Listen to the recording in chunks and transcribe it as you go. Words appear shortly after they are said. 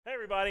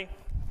Everybody.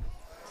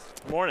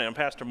 Good morning. I'm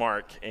Pastor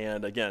Mark,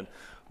 and again,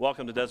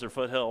 welcome to Desert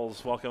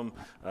Foothills. Welcome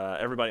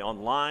everybody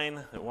online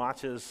that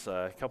watches.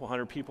 A couple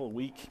hundred people a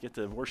week get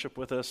to worship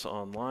with us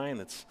online.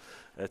 It's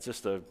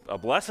just a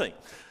blessing,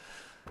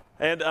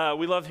 and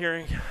we love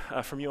hearing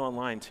from you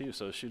online too.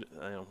 So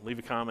leave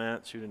a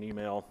comment, shoot an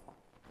email,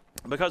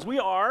 because we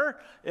are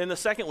in the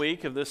second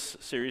week of this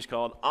series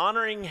called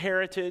 "Honoring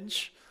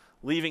Heritage,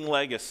 Leaving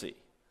Legacy."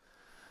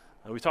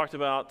 We talked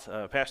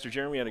about, Pastor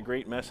Jeremy had a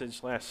great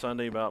message last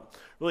Sunday about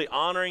really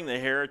honoring the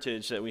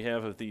heritage that we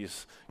have of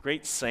these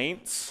great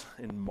saints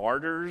and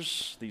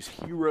martyrs, these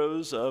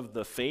heroes of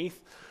the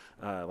faith.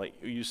 Like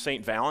we used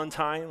St.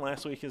 Valentine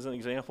last week as an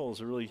example. It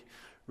was a really,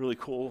 really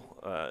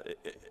cool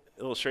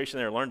illustration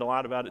there. I learned a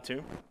lot about it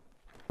too.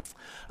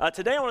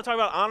 Today I want to talk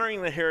about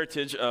honoring the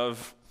heritage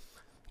of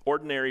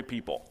ordinary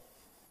people.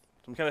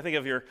 So I'm kind of think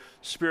of your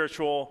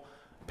spiritual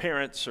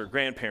parents or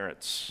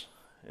grandparents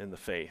in the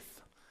faith.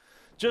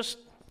 Just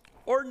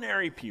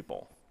ordinary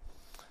people.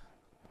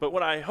 But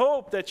what I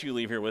hope that you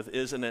leave here with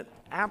is an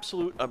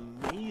absolute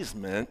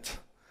amazement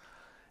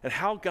at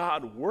how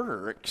God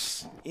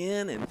works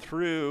in and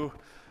through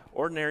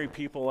ordinary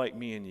people like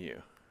me and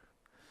you.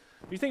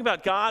 If you think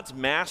about God's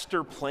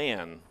master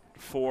plan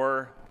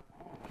for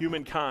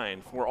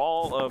humankind, for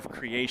all of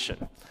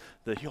creation,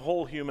 the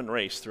whole human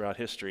race throughout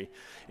history,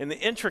 and the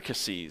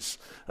intricacies,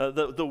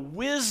 the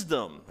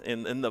wisdom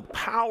and the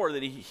power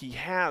that he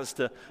has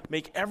to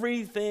make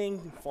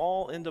everything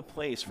fall into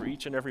place for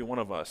each and every one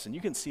of us. And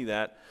you can see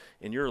that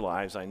in your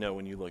lives, I know,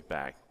 when you look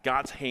back.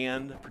 God's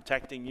hand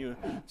protecting you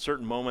at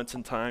certain moments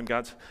in time,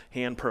 God's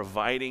hand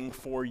providing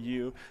for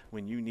you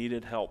when you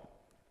needed help.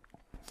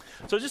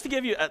 So just to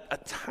give you a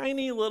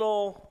tiny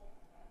little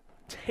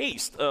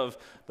taste of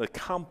the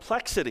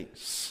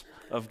complexities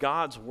of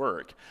God's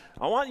work,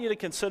 I want you to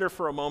consider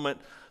for a moment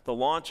the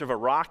launch of a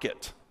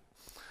rocket,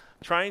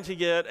 trying to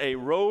get a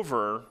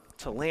rover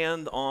to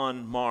land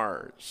on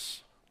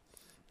Mars.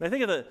 And I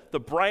think of the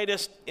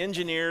brightest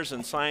engineers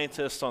and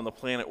scientists on the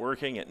planet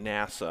working at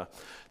NASA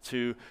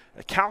to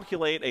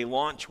calculate a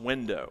launch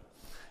window.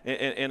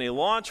 And a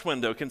launch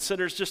window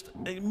considers just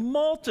a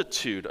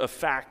multitude of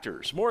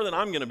factors, more than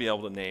I'm going to be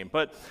able to name,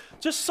 but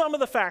just some of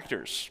the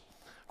factors.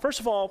 First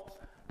of all,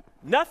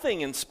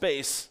 nothing in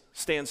space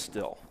stands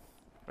still.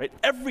 Right?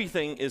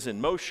 Everything is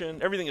in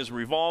motion. Everything is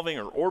revolving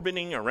or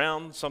orbiting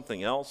around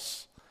something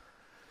else.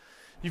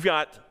 You've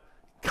got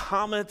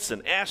comets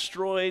and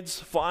asteroids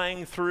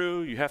flying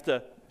through. You have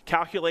to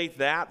calculate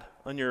that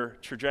on your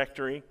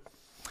trajectory.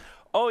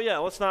 Oh yeah,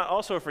 let's not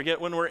also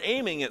forget when we're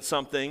aiming at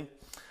something,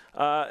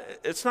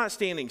 it's not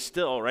standing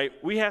still, right?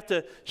 We have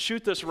to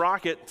shoot this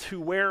rocket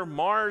to where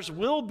Mars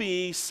will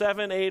be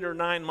 7, 8, or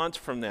 9 months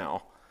from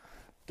now,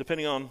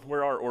 depending on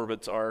where our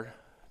orbits are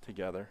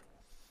together.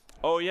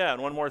 Oh yeah,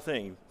 and one more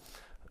thing,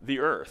 the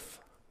Earth.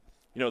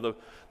 You know,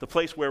 the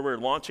place where we're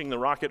launching the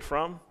rocket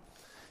from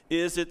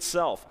is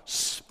itself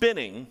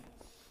spinning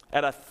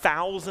at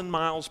 1,000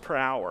 miles per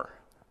hour.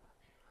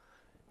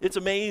 It's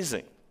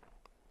amazing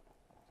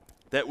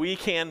that we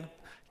can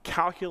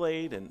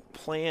calculate and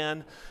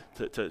plan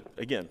to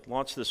again,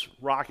 launch this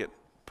rocket,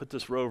 put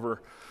this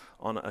rover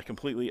on a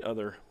completely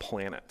other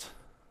planet.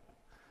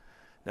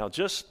 Now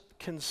just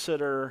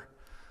consider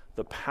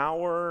the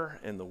power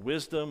and the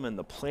wisdom and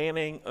the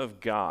planning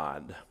of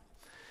God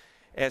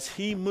as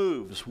he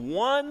moves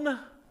one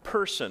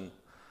person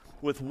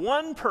with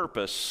one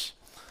purpose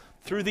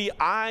through the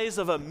eyes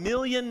of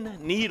 1,000,000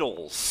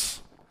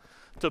 needles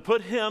to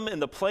put him in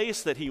the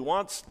place that he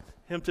wants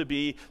him to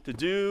be, to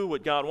do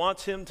what God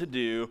wants him to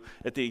do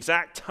at the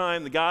exact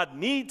time that God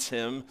needs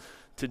him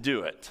to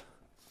do it.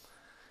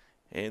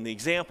 And the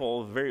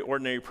example of a very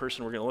ordinary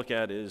person we're going to look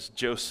at is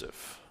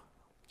Joseph.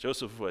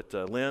 Joseph, what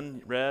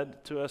Lynn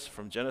read to us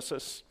from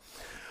Genesis.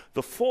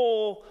 The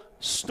full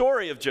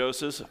story of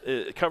Joseph,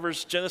 it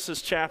covers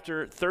Genesis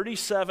chapter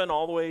 37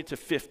 all the way to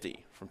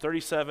 50, from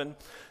 37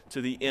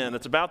 to the end.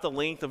 It's about the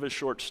length of a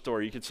short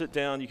story. You could sit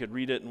down, you could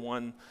read it in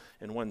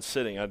one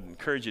sitting. I'd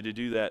encourage you to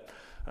do that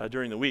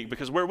during the week,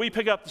 because where we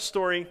pick up the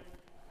story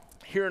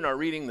here in our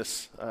reading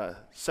this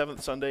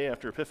seventh Sunday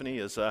after Epiphany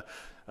is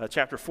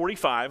chapter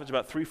 45. It's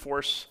about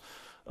 3/4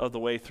 of the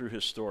way through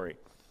his story.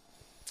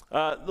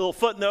 Little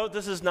footnote,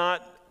 this is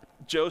not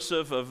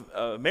Joseph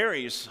of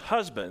Mary's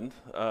husband,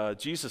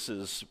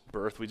 Jesus'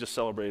 birth. We just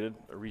celebrated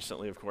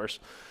recently, of course.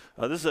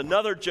 This is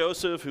another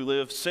Joseph who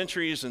lived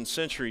centuries and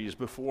centuries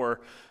before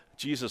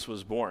Jesus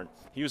was born.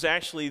 He was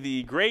actually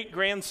the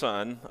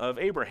great-grandson of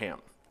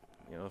Abraham,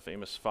 the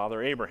famous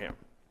father Abraham.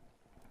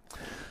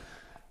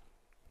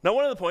 Now,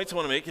 one of the points I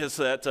want to make is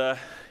that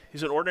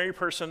he's an ordinary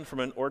person from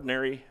an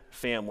ordinary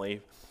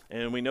family,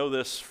 and we know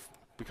this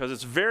because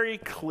it's very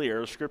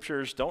clear.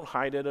 Scriptures don't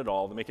hide it at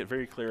all. They make it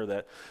very clear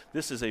that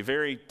this is a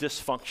very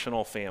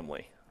dysfunctional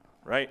family,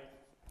 right?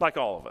 Like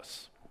all of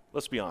us.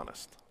 Let's be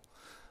honest.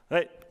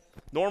 Right?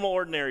 Normal,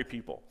 ordinary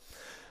people.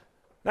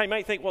 Now you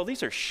might think, well,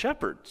 these are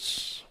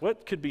shepherds.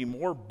 What could be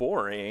more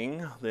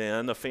boring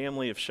than a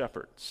family of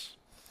shepherds?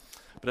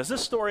 But as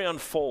this story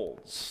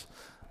unfolds,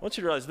 want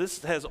you to realize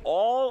this has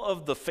all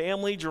of the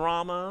family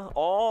drama,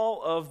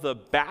 all of the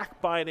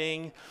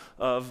backbiting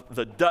of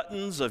the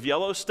Duttons of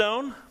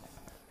Yellowstone,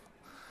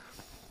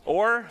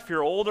 or if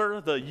you're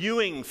older, the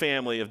Ewing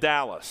family of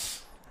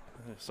Dallas.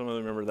 Some of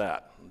them remember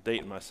that. I'm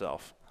dating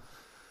myself.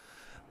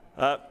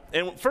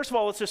 And first of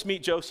all, let's just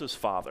meet Joseph's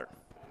father.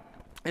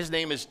 His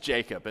name is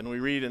Jacob, and we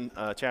read in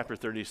chapter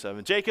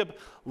 37, Jacob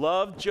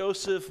loved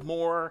Joseph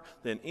more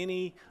than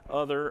any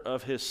other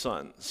of his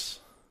sons.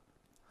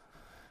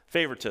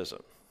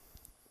 Favoritism.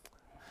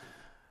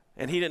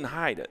 And he didn't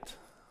hide it.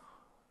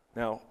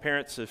 Now,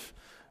 parents, if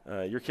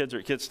your kids are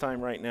at kids'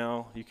 time right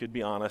now, you could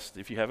be honest.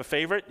 If you have a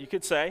favorite, you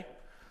could say,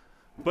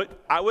 but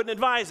I wouldn't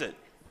advise it.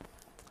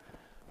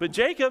 But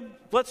Jacob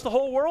lets the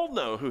whole world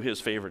know who his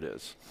favorite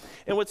is.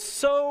 And what's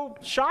so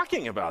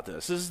shocking about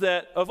this is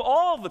that of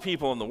all the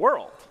people in the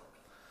world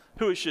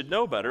who should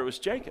know better, it was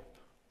Jacob.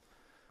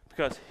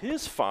 Because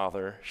his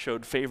father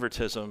showed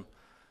favoritism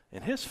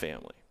in his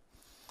family.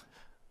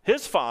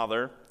 His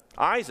father,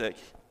 Isaac,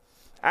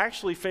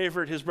 actually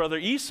favored his brother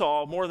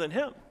Esau more than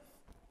him.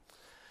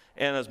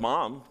 And his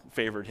mom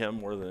favored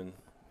him more than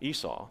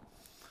Esau.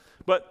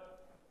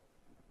 But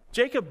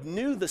Jacob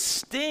knew the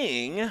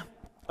sting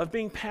of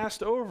being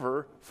passed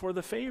over for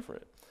the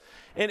favorite.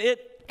 And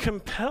it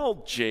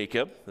compelled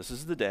Jacob, this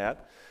is the dad,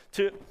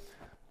 to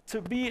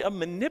be a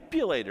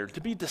manipulator,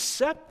 to be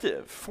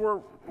deceptive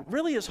for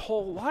really his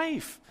whole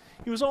life.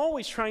 He was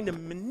always trying to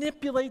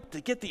manipulate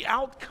to get the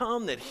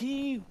outcome that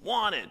he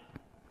wanted,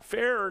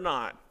 fair or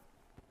not.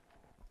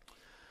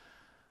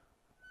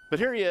 But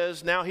here he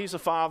is, now he's a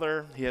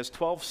father, he has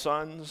 12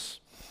 sons,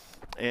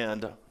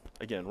 and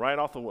again, right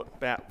off the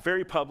bat,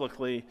 very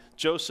publicly,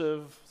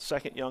 Joseph,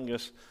 second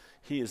youngest,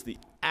 he is the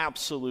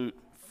absolute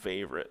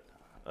favorite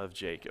of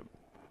Jacob.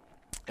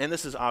 And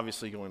this is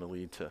obviously going to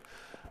lead to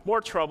more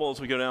trouble as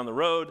we go down the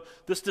road.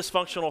 This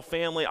dysfunctional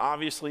family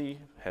obviously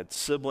had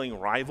sibling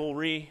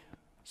rivalry.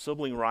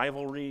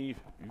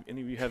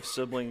 Any of you have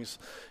siblings,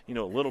 you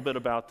know a little bit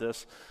about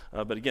this.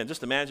 But again,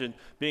 just imagine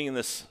being in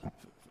this,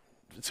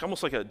 it's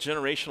almost like a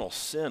generational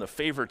sin of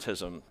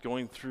favoritism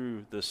going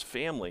through this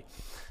family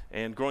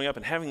and growing up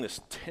and having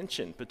this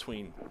tension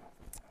between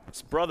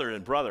brother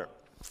and brother.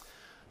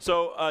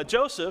 So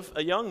Joseph,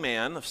 a young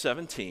man of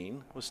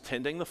 17, was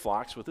tending the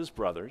flocks with his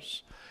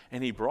brothers,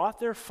 and he brought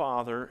their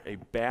father a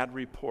bad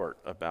report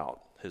about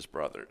his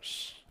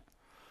brothers.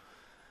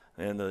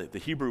 And the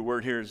Hebrew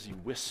word here is he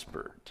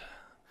whispered.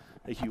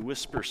 Like you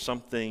whisper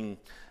something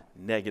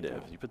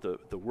negative. You put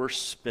the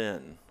worst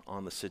spin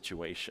on the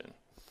situation.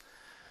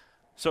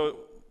 So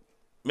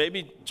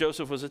maybe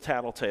Joseph was a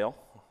tattletale,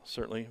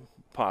 certainly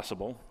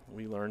possible.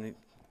 We learn he's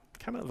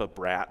kind of a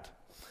brat.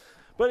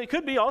 But it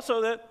could be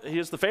also that he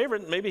is the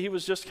favorite. Maybe he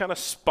was just kind of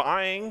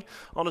spying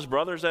on his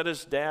brothers at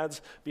his dad's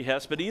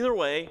behest. But either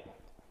way,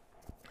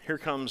 here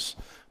comes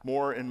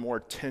more and more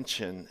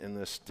tension in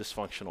this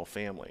dysfunctional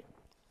family.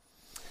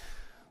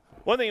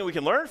 One thing we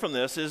can learn from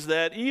this is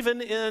that even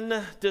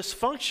in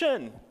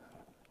dysfunction,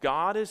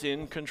 God is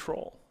in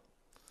control.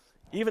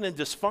 Even in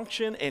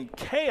dysfunction and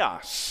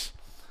chaos,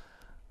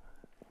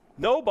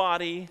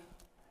 nobody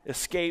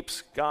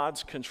escapes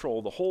God's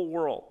control. The whole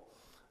world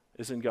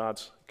is in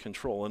God's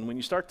control. And when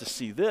you start to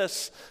see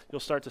this, you'll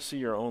start to see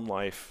your own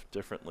life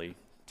differently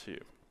too.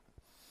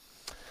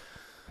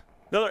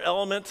 Another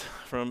element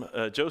from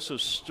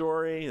Joseph's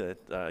story that,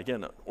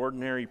 again, an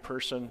ordinary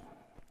person,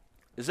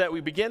 is that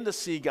we begin to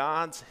see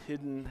God's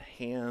hidden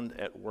hand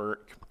at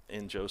work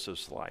in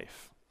Joseph's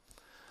life.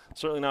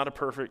 Certainly not a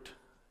perfect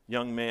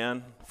young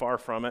man, far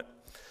from it.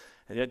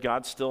 And yet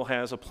God still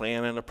has a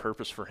plan and a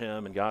purpose for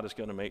him, and God is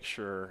going to make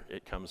sure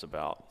it comes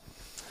about.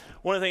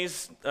 One of the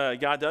things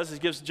God does is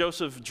he gives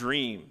Joseph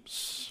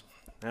dreams.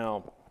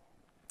 Now,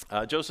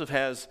 Joseph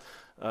has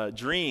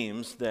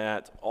dreams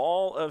that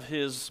all of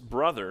his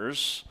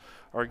brothers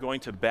are going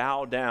to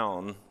bow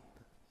down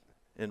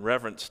in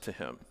reverence to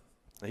him.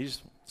 Now,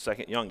 he's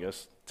second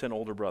youngest, 10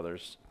 older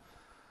brothers.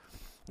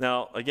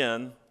 Now,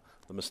 again,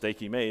 the mistake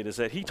he made is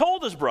that he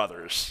told his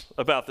brothers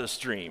about this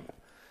dream.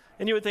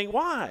 And you would think,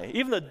 why?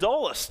 Even the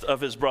dullest of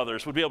his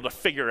brothers would be able to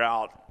figure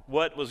out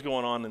what was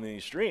going on in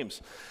these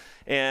dreams.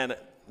 And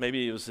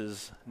maybe it was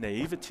his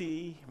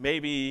naivety.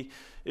 Maybe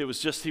it was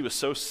just he was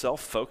so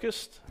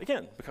self-focused.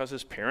 Again, because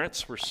his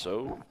parents were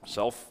so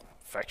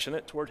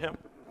self-affectionate toward him.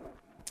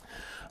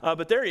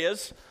 But there he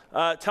is,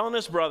 telling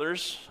his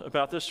brothers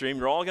about this dream.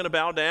 You're all going to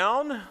bow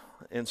down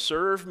and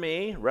serve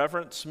me,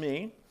 reverence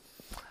me.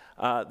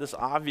 This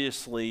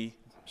obviously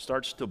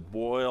starts to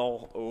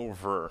boil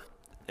over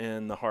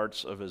in the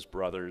hearts of his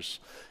brothers.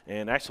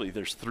 And actually,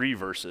 there's 3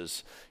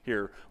 verses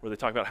here where they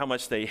talk about how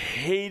much they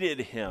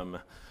hated him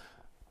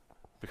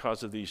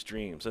because of these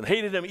dreams, and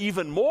hated him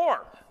even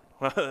more.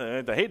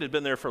 The hate had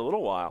been there for a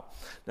little while.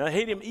 Now they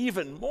hate him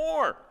even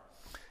more.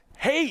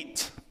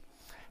 Hate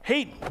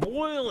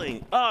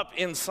boiling up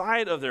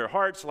inside of their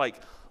hearts like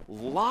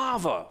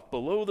lava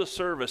below the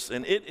surface,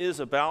 and it is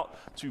about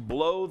to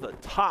blow the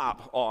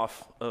top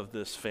off of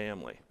this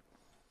family.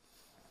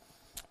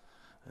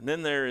 And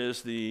then there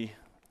is the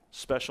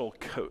special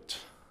coat.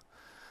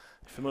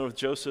 Familiar with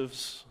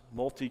Joseph's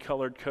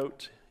multicolored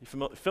coat?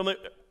 You familiar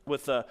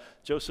with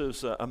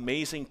Joseph's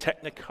amazing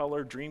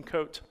Technicolor dream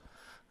coat?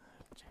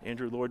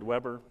 Andrew Lloyd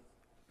Webber.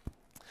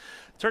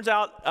 Turns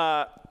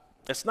out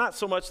it's not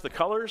so much the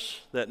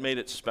colors that made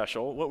it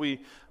special. What we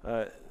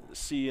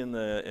see in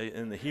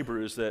the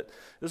Hebrew is that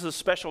this is a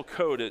special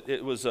coat.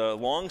 It was a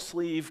long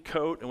sleeve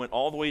coat and went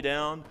all the way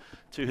down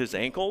to his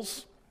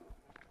ankles.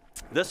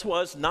 This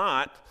was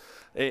not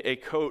a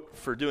coat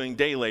for doing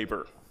day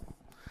labor.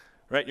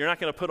 Right? You're not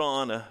going to put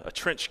on a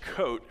trench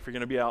coat if you're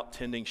going to be out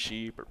tending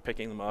sheep or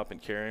picking them up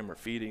and carrying them or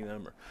feeding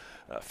them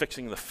or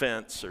fixing the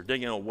fence or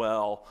digging a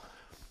well.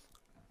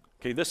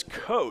 Okay, this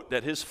coat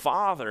that his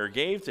father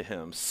gave to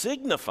him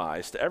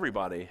signifies to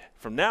everybody,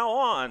 from now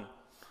on,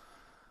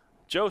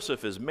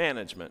 Joseph is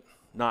management,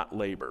 not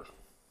labor.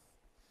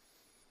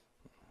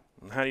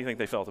 And how do you think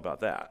they felt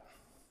about that?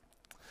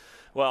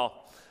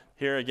 Well,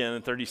 here again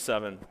in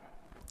 37,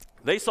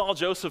 they saw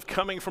Joseph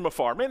coming from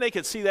afar. Man, they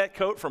could see that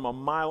coat from a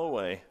mile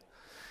away.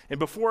 And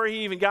before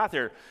he even got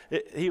there,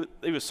 he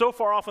was so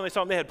far off when they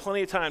saw him, they had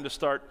plenty of time to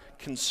start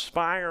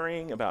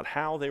conspiring about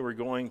how they were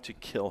going to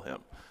kill him.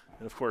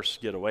 And of course,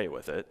 get away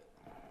with it.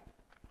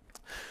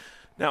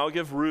 Now, I'll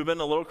give Reuben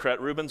a little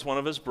credit. Reuben's one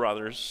of his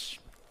brothers.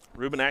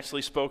 Reuben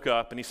actually spoke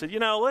up and he said,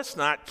 let's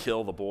not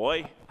kill the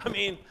boy. I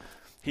mean,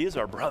 he is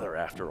our brother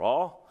after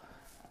all.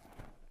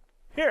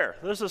 Here,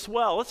 there's this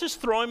well. Let's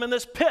just throw him in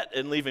this pit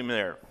and leave him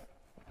there.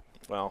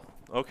 Well,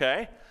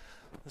 okay.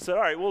 I said,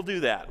 all right, we'll do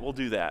that. We'll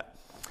do that.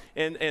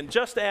 And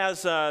just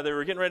as they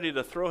were getting ready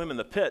to throw him in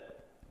the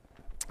pit,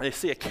 they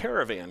see a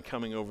caravan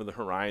coming over the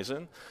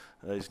horizon.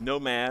 These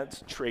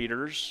nomads,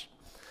 traders.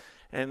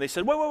 And they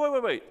said,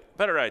 wait,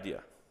 better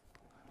idea.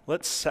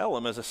 Let's sell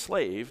him as a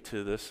slave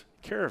to this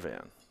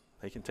caravan.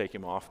 They can take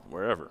him off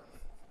wherever.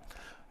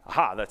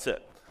 Aha, that's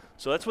it.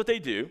 So that's what they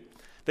do.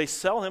 They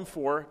sell him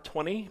for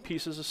 20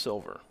 pieces of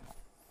silver.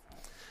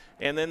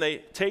 And then they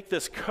take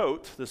this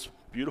coat, this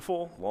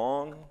beautiful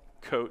long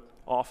coat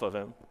off of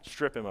him,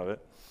 strip him of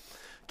it,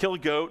 kill a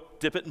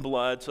goat, dip it in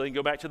blood so they can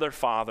go back to their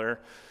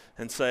father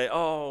and say,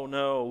 oh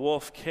no,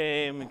 wolf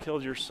came and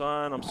killed your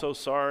son. I'm so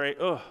sorry.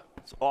 Ugh,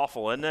 it's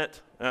awful, isn't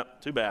it?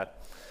 Too bad.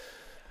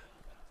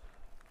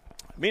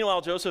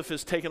 Meanwhile, Joseph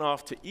is taken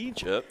off to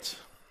Egypt,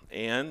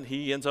 and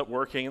he ends up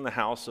working in the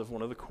house of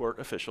one of the court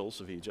officials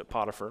of Egypt,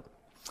 Potiphar.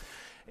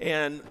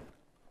 And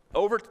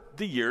over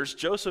the years,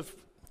 Joseph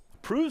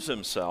proves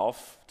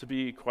himself to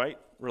be quite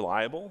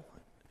reliable,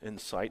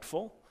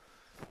 insightful,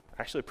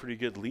 actually a pretty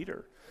good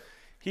leader.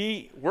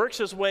 He works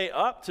his way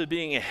up to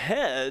being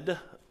head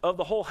of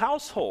the whole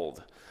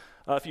household.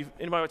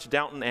 Anybody watch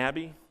Downton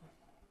Abbey?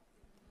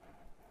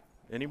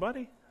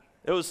 Anybody?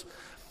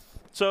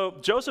 So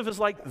Joseph is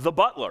like the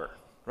butler,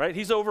 right?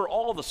 He's over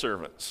all the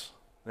servants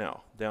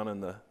now, down in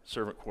the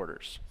servant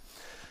quarters.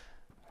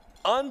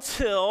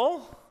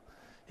 Until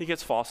he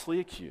gets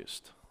falsely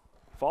accused.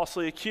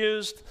 Falsely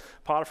accused,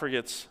 Potiphar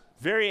gets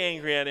very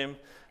angry at him,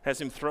 has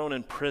him thrown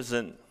in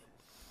prison.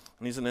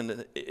 And he's in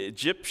an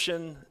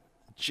Egyptian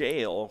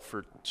jail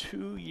for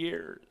 2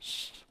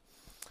 years.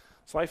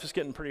 His life is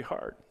getting pretty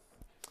hard.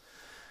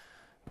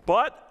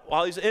 But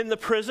while he's in the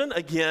prison,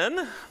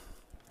 again,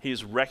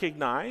 he's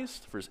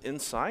recognized for his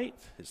insight,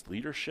 his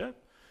leadership.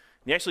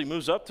 And he actually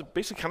moves up to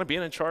basically kind of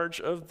being in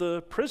charge of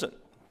the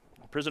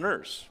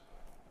prisoners.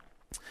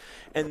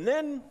 And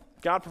then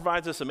God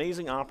provides this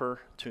amazing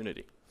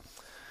opportunity.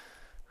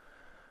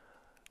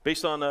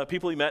 Based on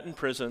people he met in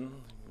prison,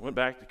 went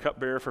back to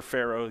cupbearer for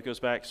Pharaoh, he goes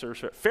back,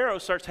 serves Pharaoh. Pharaoh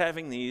starts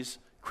having these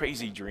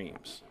crazy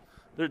dreams.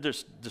 They're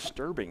just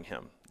disturbing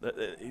him.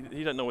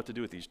 He doesn't know what to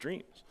do with these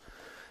dreams.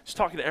 He's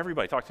talking to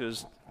everybody, talking to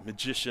his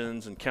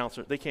magicians and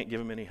counselors. They can't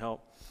give him any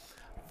help.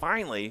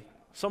 Finally,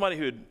 somebody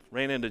who had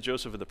ran into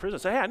Joseph at the prison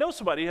said, hey, I know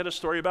somebody who had a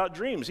story about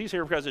dreams. He's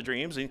here because of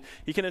dreams.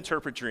 He can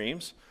interpret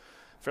dreams.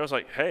 Pharaoh's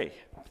like, hey,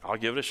 I'll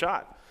give it a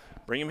shot.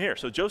 Bring him here.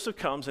 So Joseph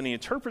comes and he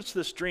interprets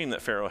this dream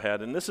that Pharaoh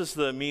had, and this is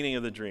the meaning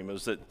of the dream. It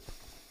was that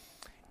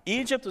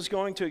Egypt was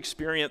going to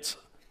experience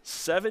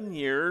 7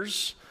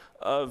 years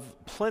of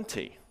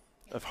plenty,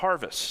 of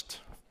harvest,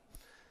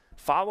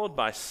 followed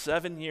by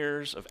 7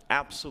 years of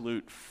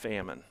absolute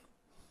famine.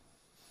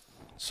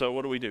 So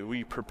what do?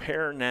 We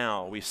prepare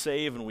now. We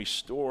save and we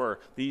store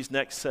these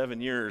next 7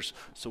 years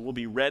so we'll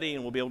be ready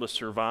and we'll be able to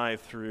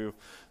survive through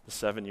the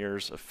 7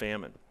 years of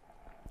famine.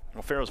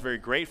 Well, Pharaoh's very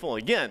grateful.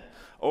 Again,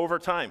 over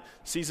time,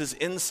 sees his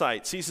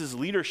insight, sees his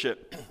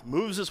leadership,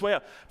 moves his way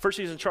up. First,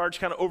 he's in charge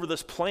kind of over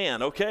this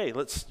plan. Okay,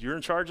 you're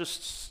in charge of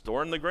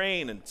storing the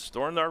grain and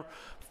storing our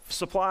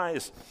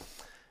supplies.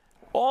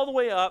 All the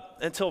way up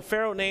until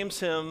Pharaoh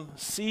names him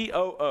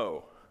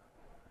COO.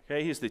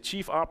 Okay, he's the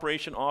Chief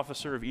Operation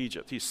Officer of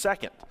Egypt. He's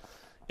second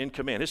in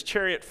command. His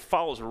chariot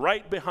follows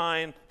right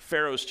behind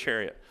Pharaoh's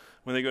chariot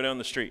when they go down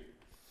the street.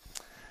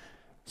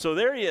 So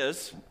there he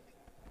is.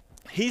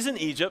 He's in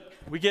Egypt.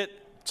 We get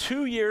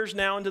 2 years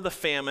now into the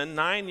famine,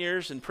 9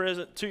 years in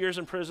prison, 2 years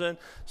in prison.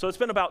 So it's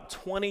been about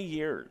 20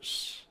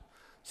 years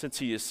since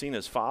he has seen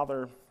his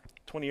father,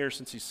 20 years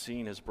since he's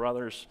seen his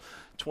brothers,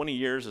 20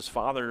 years his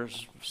father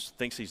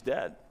thinks he's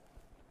dead.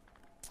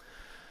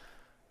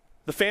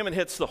 The famine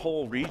hits the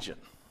whole region.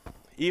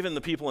 Even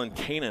the people in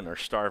Canaan are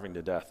starving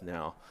to death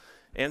now.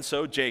 And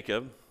so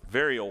Jacob,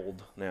 very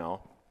old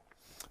now,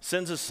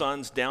 sends his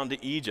sons down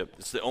to Egypt.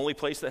 It's the only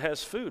place that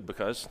has food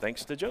because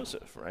thanks to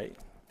Joseph, right?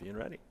 Being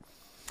ready.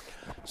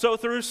 So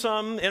through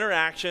some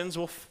interactions,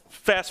 we'll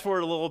fast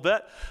forward a little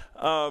bit.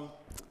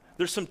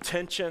 There's some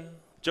tension.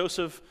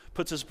 Joseph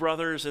puts his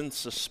brothers in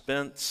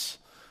suspense.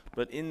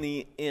 But in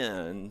the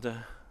end,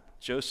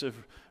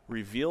 Joseph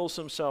reveals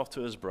himself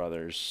to his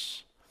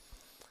brothers.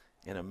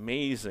 And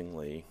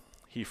amazingly,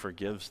 he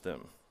forgives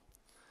them.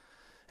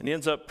 And he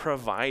ends up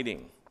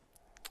providing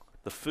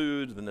the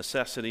food, the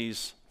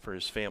necessities for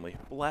his family,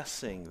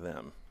 blessing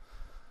them,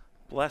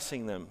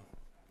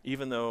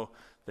 even though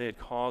they had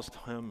caused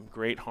him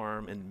great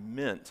harm and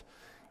meant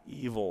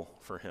evil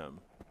for him.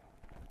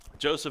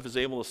 Joseph is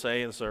able to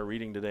say, this is our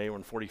reading today, we're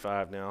in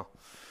 45 now,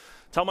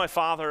 tell my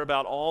father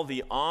about all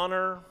the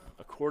honor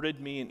accorded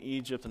me in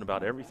Egypt and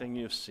about everything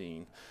you have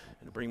seen,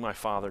 and to bring my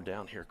father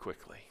down here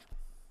quickly.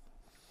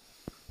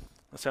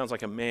 That sounds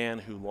like a man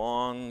who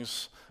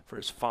longs for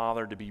his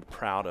father to be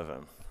proud of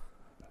him.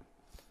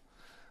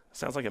 It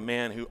sounds like a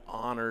man who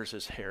honors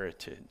his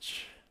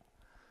heritage.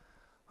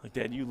 Like,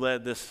 Dad, you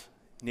led this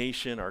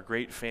nation, our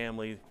great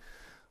family.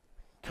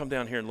 Come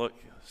down here and look,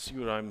 see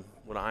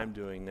what I'm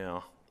doing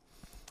now.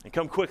 And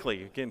come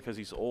quickly, again, because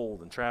he's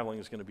old and traveling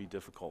is going to be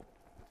difficult.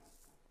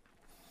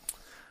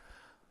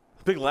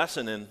 The big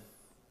lesson in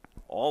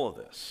all of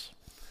this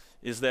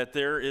is that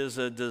there is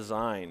a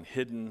design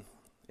hidden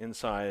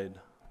inside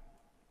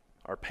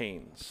our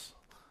pains,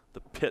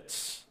 the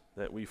pits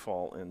that we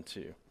fall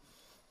into,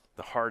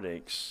 the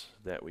heartaches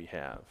that we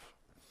have.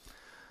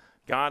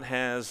 God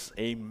has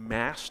a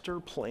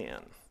master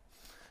plan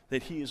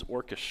that he is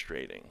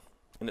orchestrating.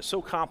 And it's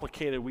so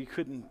complicated we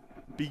couldn't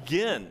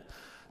begin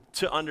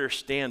to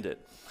understand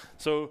it.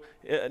 So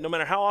no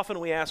matter how often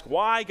we ask,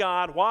 why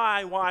God,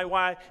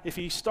 why, if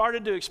he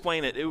started to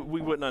explain it,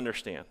 we wouldn't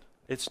understand.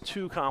 It's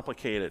too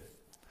complicated.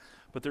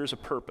 But there's a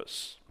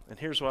purpose. And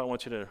here's what I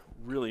want you to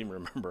really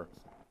remember.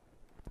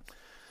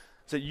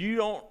 Is that you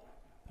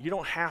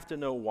don't have to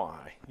know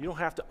why. You don't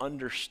have to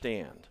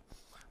understand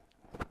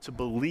to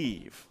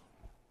believe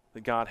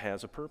that God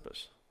has a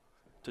purpose.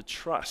 To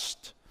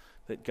trust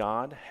that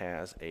God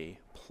has a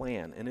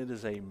plan. And it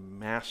is a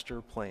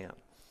master plan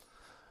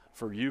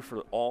for you,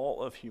 for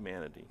all of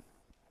humanity.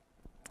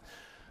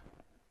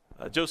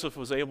 Joseph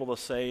was able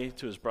to say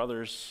to his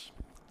brothers,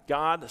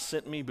 God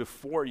sent me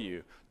before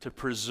you to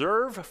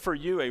preserve for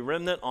you a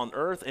remnant on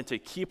earth and to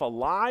keep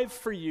alive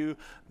for you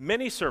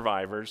many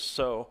survivors.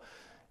 So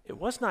it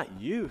was not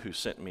you who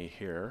sent me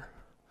here,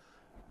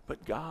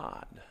 but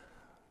God.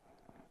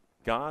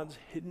 God's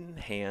hidden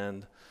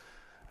hand,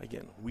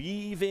 again,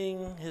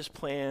 weaving his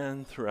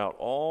plan throughout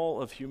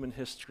all of human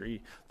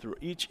history, through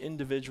each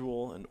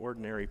individual and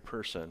ordinary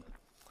person.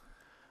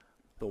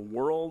 The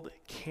world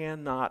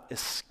cannot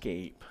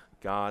escape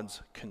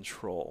God's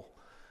control.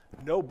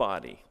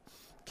 Nobody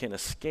can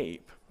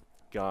escape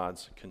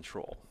God's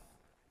control.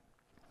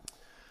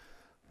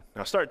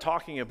 Now, I started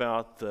talking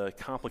about the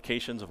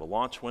complications of a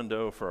launch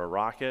window for a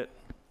rocket.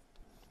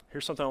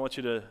 Here's something I want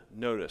you to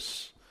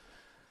notice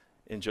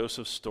in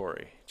Joseph's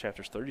story,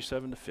 chapters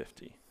 37 to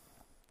 50.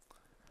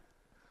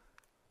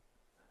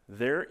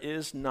 There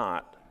is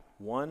not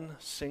one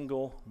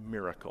single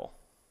miracle.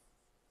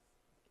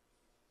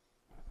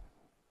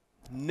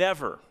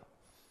 Never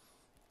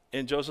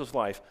in Joseph's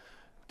life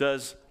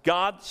does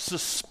God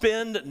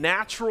suspend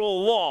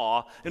natural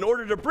law in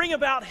order to bring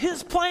about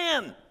his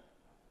plan.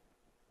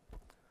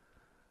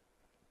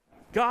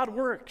 God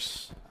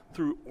works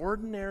through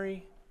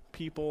ordinary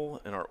people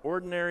in our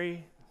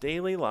ordinary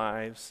daily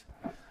lives.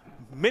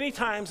 Many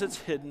times it's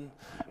hidden.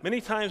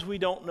 Many times we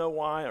don't know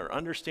why or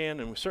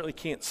understand, and we certainly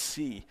can't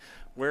see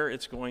where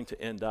it's going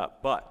to end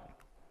up. But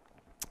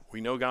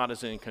we know God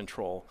is in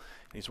control,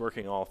 and he's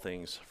working all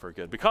things for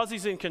good. Because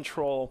he's in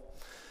control,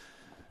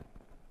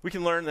 we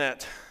can learn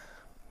that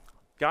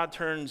God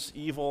turns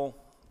evil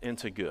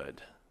into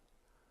good.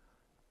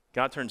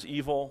 God turns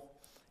evil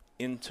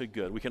into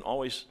good. We can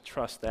always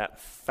trust that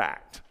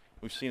fact.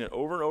 We've seen it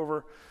over and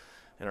over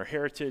in our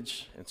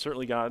heritage, and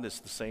certainly God is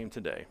the same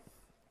today.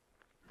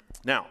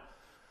 Now,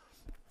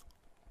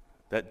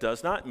 that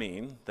does not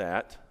mean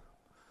that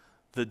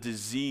the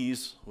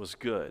disease was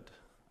good,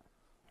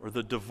 or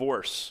the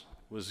divorce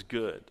was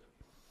good,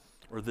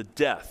 or the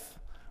death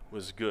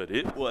was good.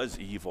 It was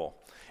evil.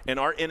 And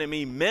our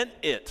enemy meant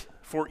it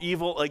for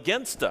evil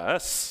against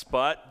us,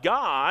 but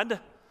God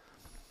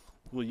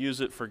will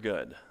use it for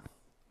good.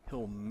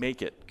 He'll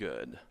make it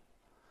good.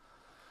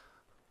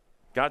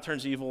 God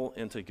turns evil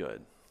into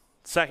good.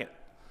 Second,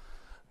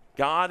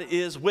 God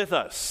is with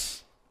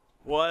us.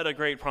 What a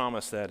great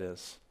promise that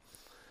is.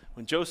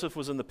 When Joseph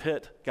was in the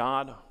pit,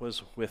 God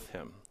was with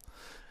him.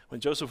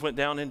 When Joseph went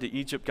down into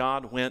Egypt,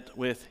 God went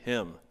with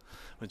him.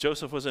 When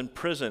Joseph was in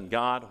prison,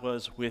 God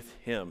was with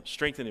him,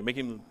 strengthening him,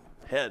 making him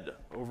head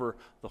over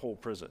the whole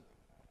prison.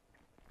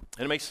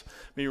 And it makes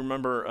me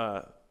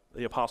remember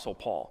the Apostle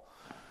Paul,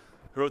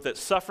 who wrote that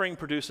suffering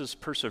produces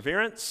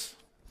perseverance.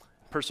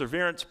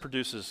 Perseverance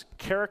produces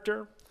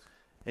character,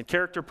 and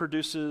character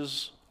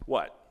produces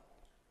what?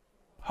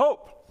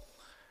 Hope.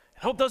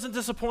 And hope doesn't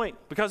disappoint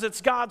because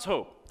it's God's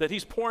hope that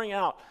he's pouring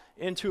out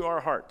into our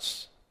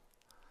hearts.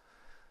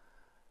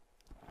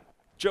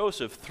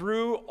 Joseph,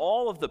 through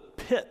all of the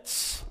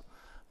pits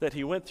that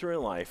he went through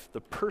in life,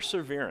 the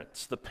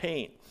perseverance, the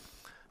pain,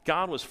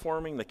 God was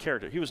forming the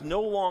character. He was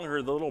no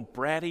longer the little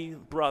bratty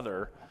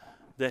brother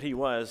that he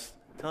was.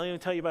 Let me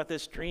tell you about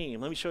this dream.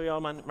 Let me show you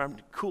all my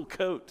cool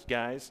coat,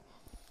 guys.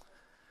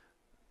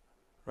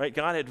 Right?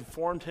 God had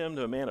formed him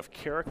to a man of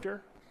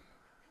character,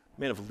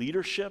 a man of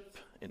leadership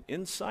and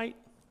insight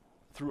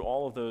through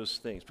all of those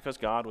things because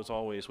God was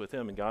always with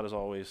him and God is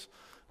always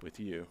with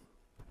you.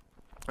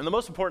 And the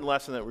most important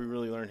lesson that we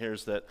really learn here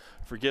is that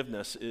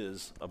forgiveness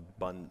is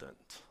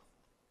abundant.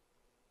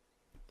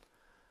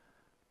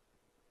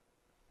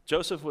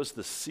 Joseph was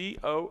the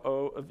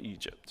COO of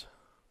Egypt.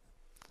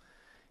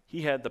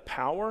 He had the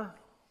power,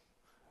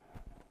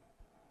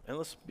 and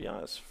let's be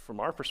honest, from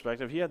our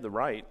perspective, he had the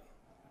right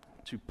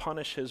to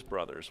punish his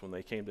brothers when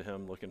they came to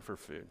him looking for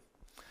food.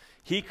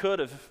 He could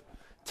have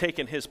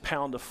taken his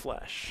pound of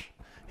flesh.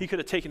 He could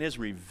have taken his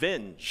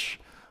revenge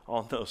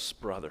on those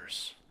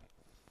brothers.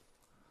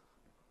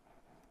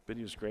 But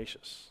he was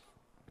gracious.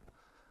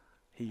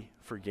 He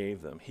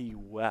forgave them. He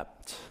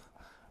wept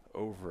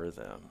over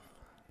them.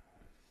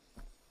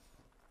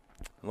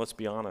 And let's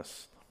be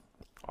honest,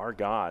 our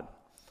God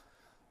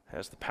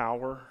has the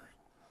power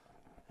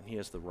and he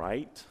has the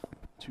right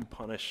to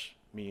punish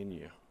me and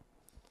you.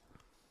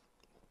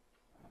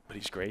 But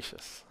he's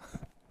gracious.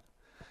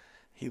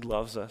 He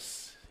loves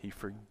us, he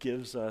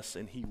forgives us,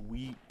 and he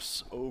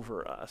weeps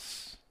over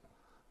us.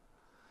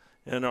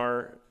 In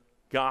our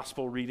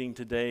gospel reading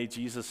today,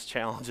 Jesus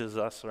challenges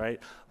us, right?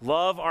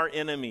 Love our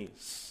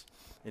enemies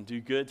and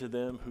do good to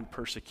them who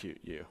persecute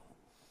you.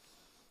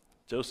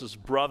 Joseph's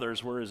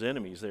brothers were his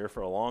enemies there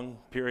for a long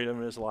period of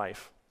his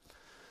life.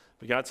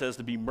 But God says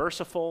to be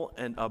merciful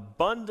and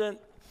abundant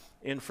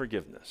in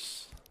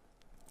forgiveness.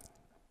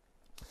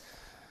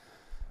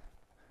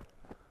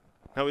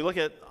 Now we look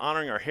at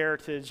honoring our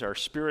heritage, our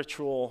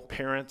spiritual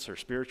parents, our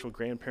spiritual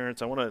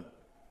grandparents. I want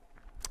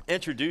to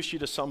introduce you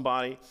to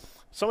somebody.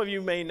 Some of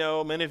you may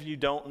know, many of you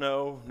don't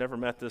know, never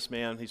met this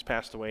man. He's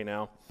passed away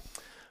now.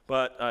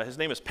 But his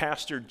name is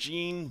Pastor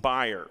Gene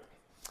Beyer.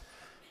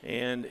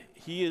 And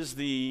he is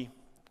the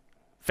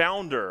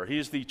founder, he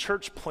is the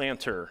church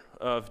planter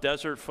of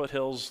Desert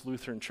Foothills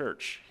Lutheran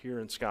Church here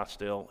in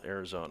Scottsdale,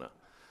 Arizona.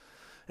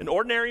 An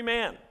ordinary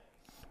man,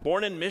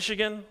 born in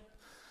Michigan.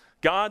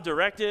 God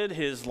directed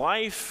his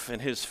life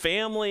and his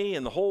family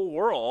and the whole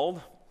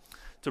world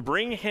to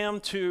bring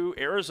him to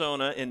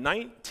Arizona in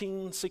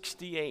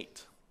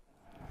 1968,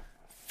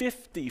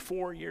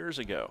 54 years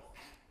ago.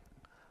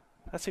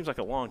 That seems like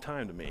a long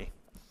time to me.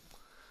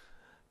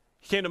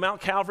 He came to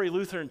Mount Calvary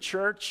Lutheran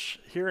Church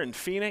here in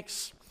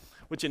Phoenix,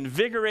 which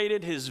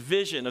invigorated his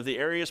vision of the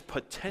area's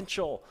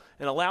potential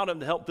and allowed him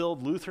to help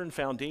build Lutheran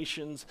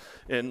foundations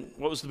in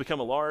what was to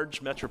become a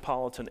large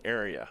metropolitan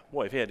area.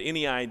 Boy, if he had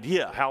any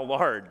idea how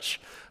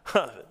large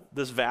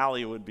this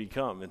valley would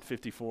become in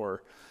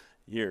 54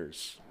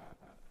 years.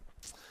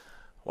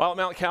 While at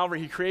Mount Calvary,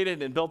 he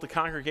created and built the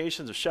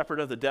congregations of Shepherd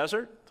of the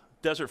Desert,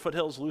 Desert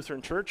Foothills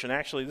Lutheran Church, and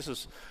actually this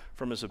is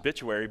from his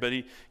obituary, but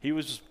he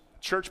was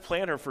church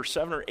planter for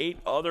 7 or 8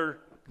 other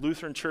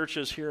Lutheran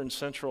churches here in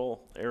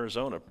central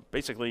Arizona,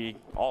 basically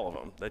all of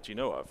them that you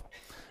know of.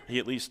 He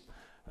at least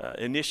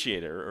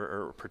initiated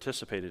or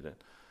participated in.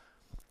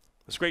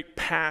 This great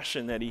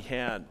passion that he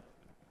had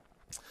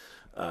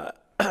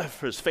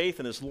for his faith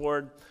in his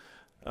Lord,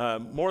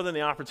 more than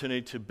the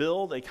opportunity to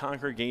build a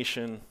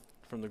congregation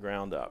from the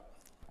ground up.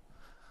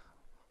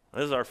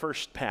 This is our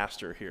first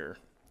pastor here.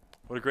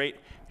 What a great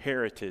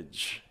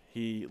heritage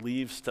he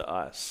leaves to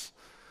us.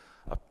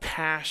 A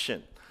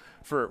passion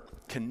for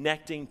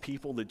connecting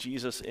people to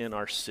Jesus in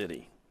our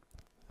city.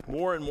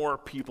 More and more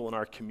people in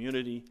our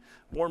community,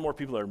 more and more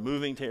people are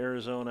moving to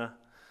Arizona.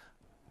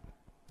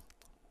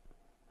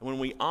 And when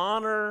we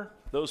honor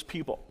those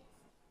people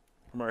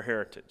from our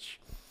heritage,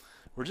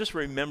 we're just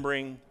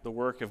remembering the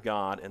work of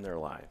God in their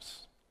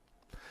lives.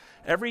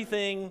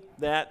 Everything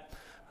that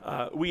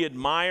we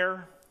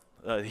admire,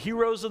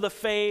 heroes of the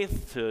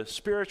faith to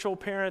spiritual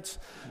parents,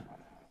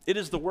 it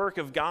is the work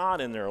of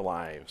God in their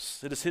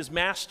lives. It is his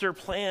master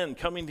plan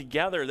coming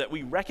together that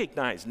we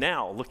recognize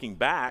now, looking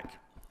back,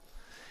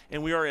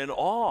 and we are in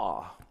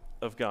awe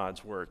of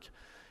God's work.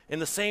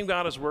 And the same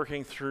God is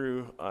working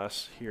through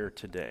us here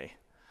today.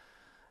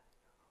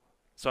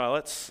 So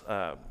let's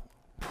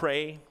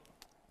pray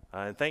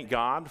and thank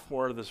God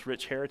for this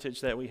rich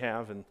heritage that we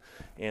have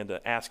and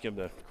ask him,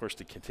 of course,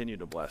 to continue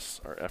to bless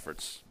our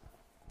efforts.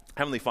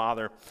 Heavenly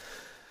Father,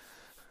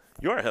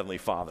 you're our Heavenly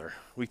Father.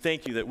 We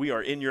thank you that we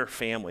are in your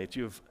family, that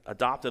you have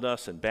adopted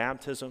us in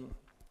baptism,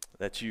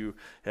 that you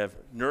have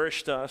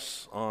nourished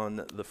us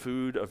on the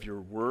food of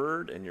your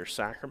word and your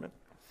sacrament.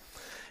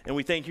 And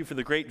we thank you for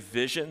the great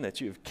vision that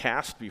you have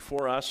cast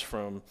before us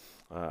from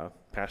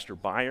Pastor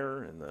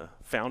Beyer and the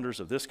founders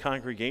of this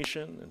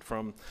congregation, and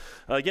from,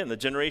 again, the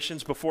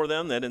generations before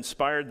them that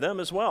inspired them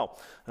as well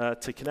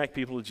to connect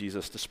people to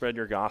Jesus, to spread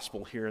your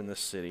gospel here in this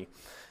city.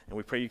 And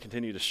we pray you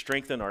continue to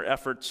strengthen our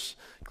efforts,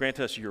 grant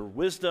us your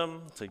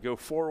wisdom to go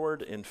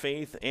forward in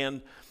faith,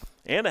 and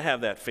to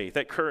have that faith,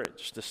 that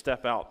courage to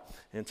step out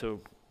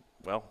into,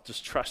 well,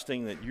 just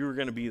trusting that you're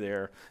going to be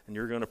there and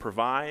you're going to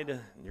provide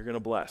and you're going to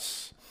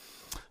bless.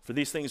 For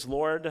these things,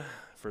 Lord,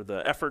 for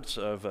the efforts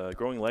of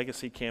Growing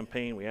Legacy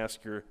campaign, we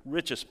ask your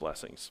richest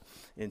blessings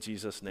in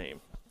Jesus'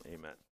 name. Amen.